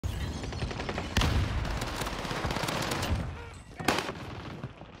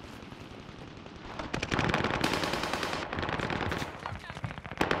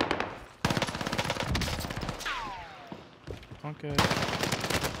good.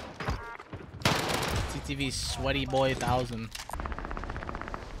 DyceTV sweaty boy 1000.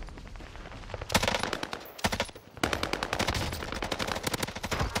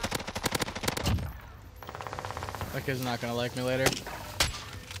 That kid's not gonna like me later.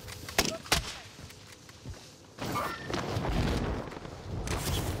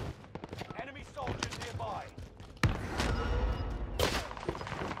 Enemy soldiers nearby.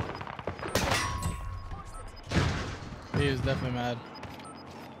 He is definitely mad.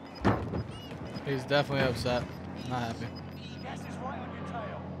 He's definitely upset. Not happy. Gas is right on your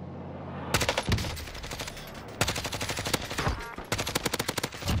tail.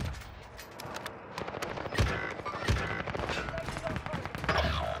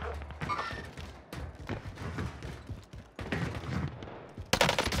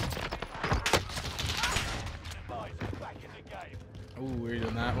 Back in the game. Ooh, we're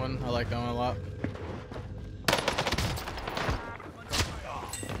doing that one. I like that one a lot.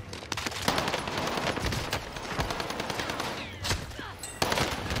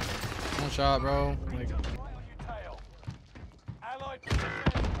 One shot, bro. Like, Right on your tail. Allied position.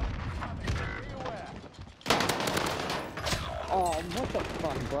 Be aware. Oh, what the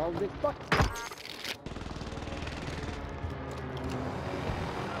fuck, bro? This fuck.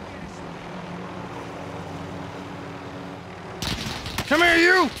 come here,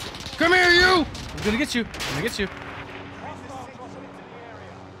 you! Come here, you! I'm gonna get you. I'm gonna get you. Hostile crossing into the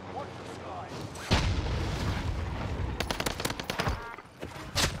area. Watch the sky.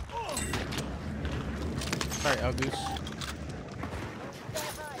 Sorry, Goose.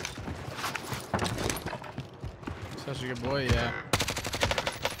 Such a good boy, yeah.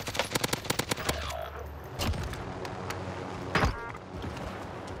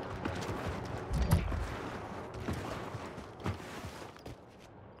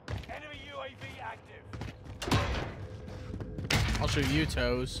 Enemy UAV active. I'll shoot you,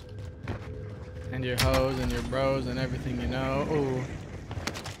 toes. And your hoes and your bros and everything you know. Ooh.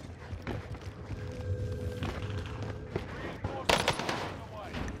 Reinforcements on the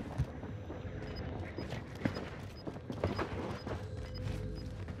way.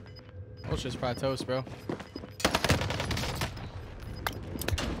 Oh, shit's probably toast, bro.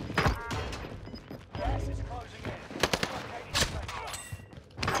 Gas is closing in. Locating safe.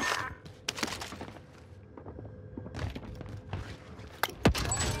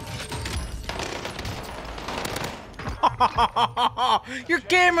 Your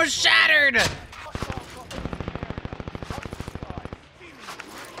camera's shattered! Hostile dropping into the area.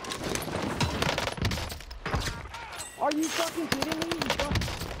 Watch the sky. Are you fucking kidding me? You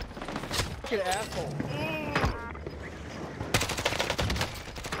fucking asshole.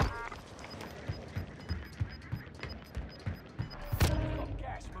 Got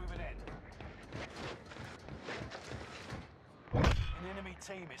gas moving in. An enemy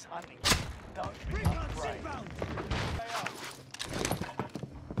team is hunting you. Don't become prey. Stay up.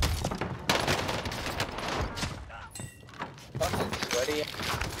 Fucking sweaty.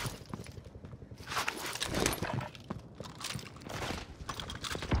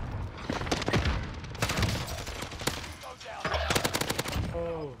 Go down.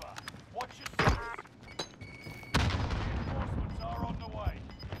 Oh. Watch your six. Reinforcements are on the way.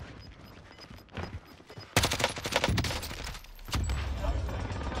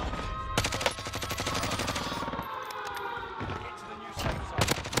 Get to the new safe zone.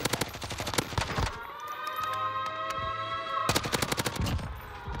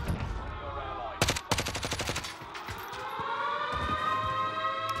 Your allies.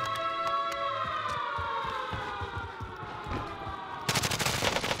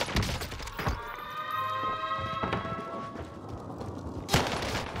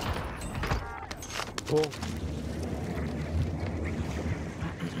 Cool.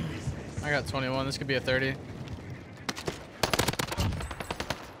 I got 21. This could be a 30. UAV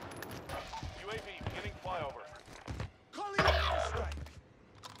beginning flyover.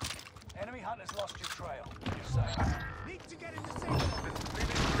 Enemy hunters lost your trail. You're safe. Need to get in the safe zone.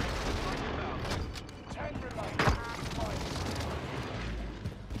 Tank remains.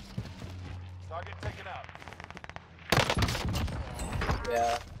 Target taken out.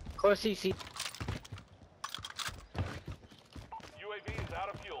 Yeah. Close CC. UAV is out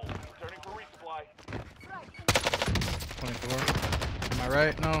of fuel. Returning for resupply. 24. Am I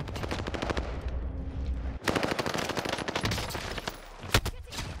right? No.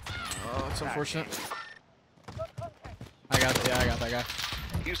 Oh, it's unfortunate. I got it. Yeah, I got that guy.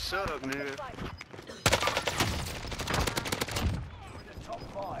 You suck, nigga. We're in the top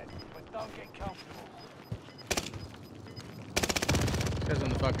 5, but don't get comfortable. This guy's in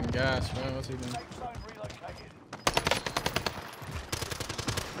the fucking gas, bro. What's he doing? Safe zone relocated.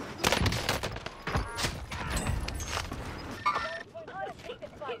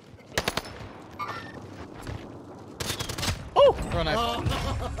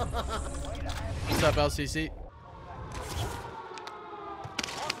 up, LCC?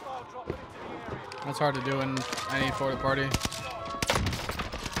 Hostile dropping into the area. That's hard to do in any Florida party.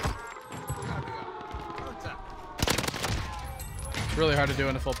 It's really hard to do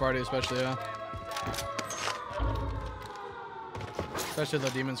in a full party, especially, especially the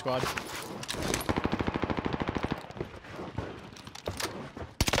demon squad.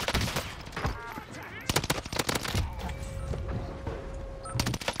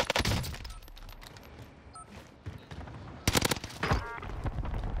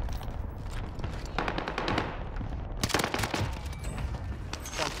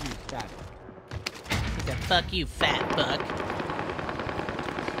 Fuck you, fat fuck.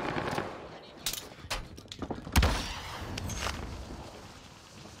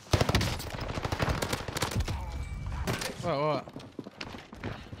 What?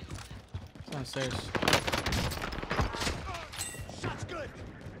 It's downstairs. Shot's good.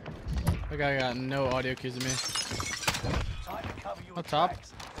 That guy got no audio cues of me. Time to cover your Up top.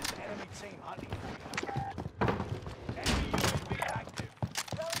 tracks. There's an enemy team hunting for you. Enemy UAV active.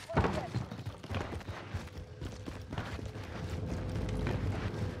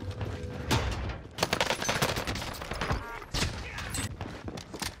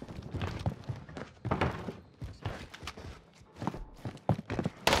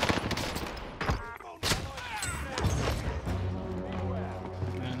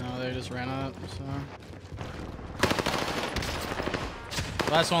 I know they just ran up. So.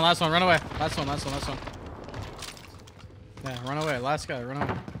 Last one, run away. Last one. Yeah, run away. Last guy, run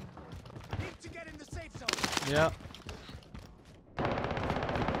away. Need to get in the safe zone. Yep.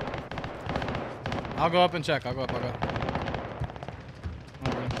 I'll go up and check. I'll go. Okay.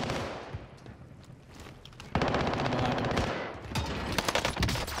 I'm behind him.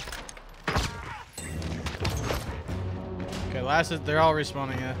 Okay, last is, they're all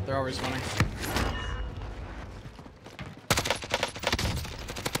respawning, yeah. They're all respawning.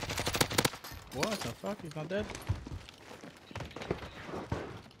 What the fuck? He's not dead?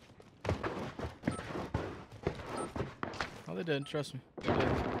 Oh, they did. Trust me. They did.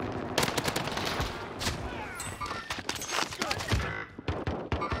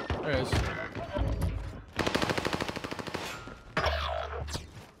 There it is.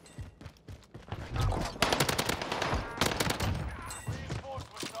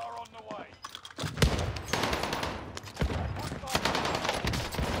 Reinforcements are on the way.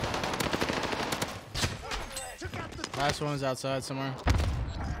 Last one is outside somewhere.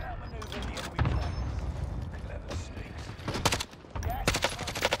 Outmaneuver the enemy flanks. Clever sneaks.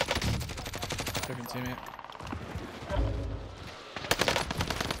 Fucking teammate.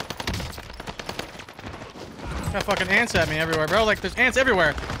 Got fucking ants at me everywhere, bro. Like, there's ants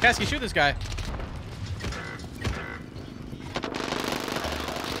everywhere. Kasky, shoot this guy.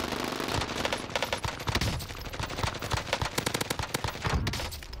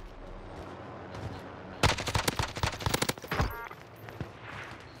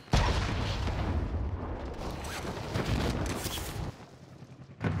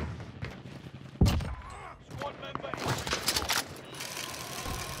 Squad member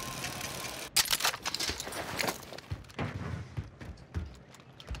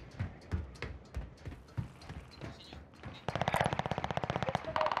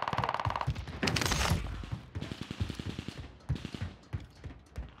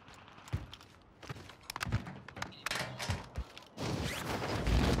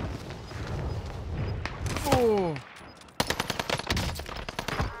Ooh.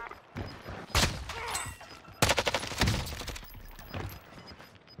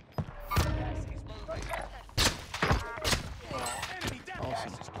 enemy death Awesome.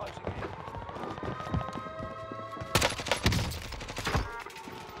 gas is closing in.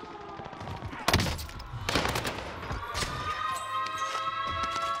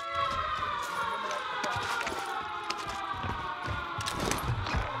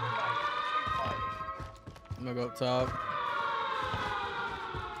 I'm gonna go up top.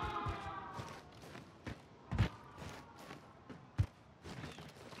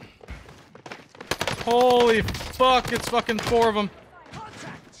 Holy fuck, it's fucking 4 of them.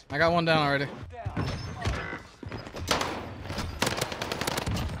 Contact. I got one down already. Down.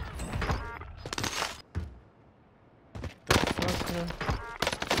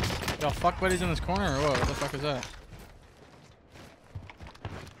 Y'all fuck buddies in this corner or what? What the fuck is that?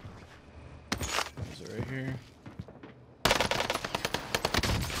 Is it right here?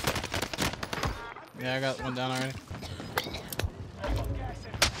 Yeah, I got one down already. I've got gas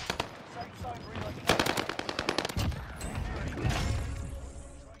in. Safe zone relocated.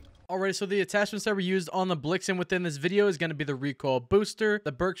 Alright, so the attachments that were used on the Blixen within this video is going to be the recoil booster,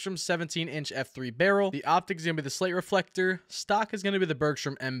 the Bergstrom 17-inch f3 barrel, the optic is going to be the slate reflector, stock is going to be the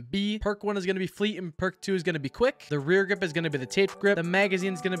Bergstrom MB, perk 1 is going to be fleet, and perk 2 is going to be quick, the rear grip is going to be the taped grip, the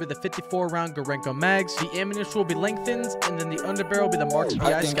magazine is going to be the 54-round Gorenko mags, the ammunition will be lengthened, and then the underbarrel will be the Marks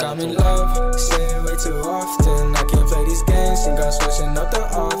PI I'm in love, saying way too often. I can't play these games, think I'm switching up the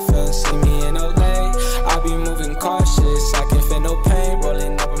offense. See me in LA, I'll be moving cautious. I can feel no pain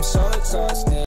rolling up, I'm so exhausted.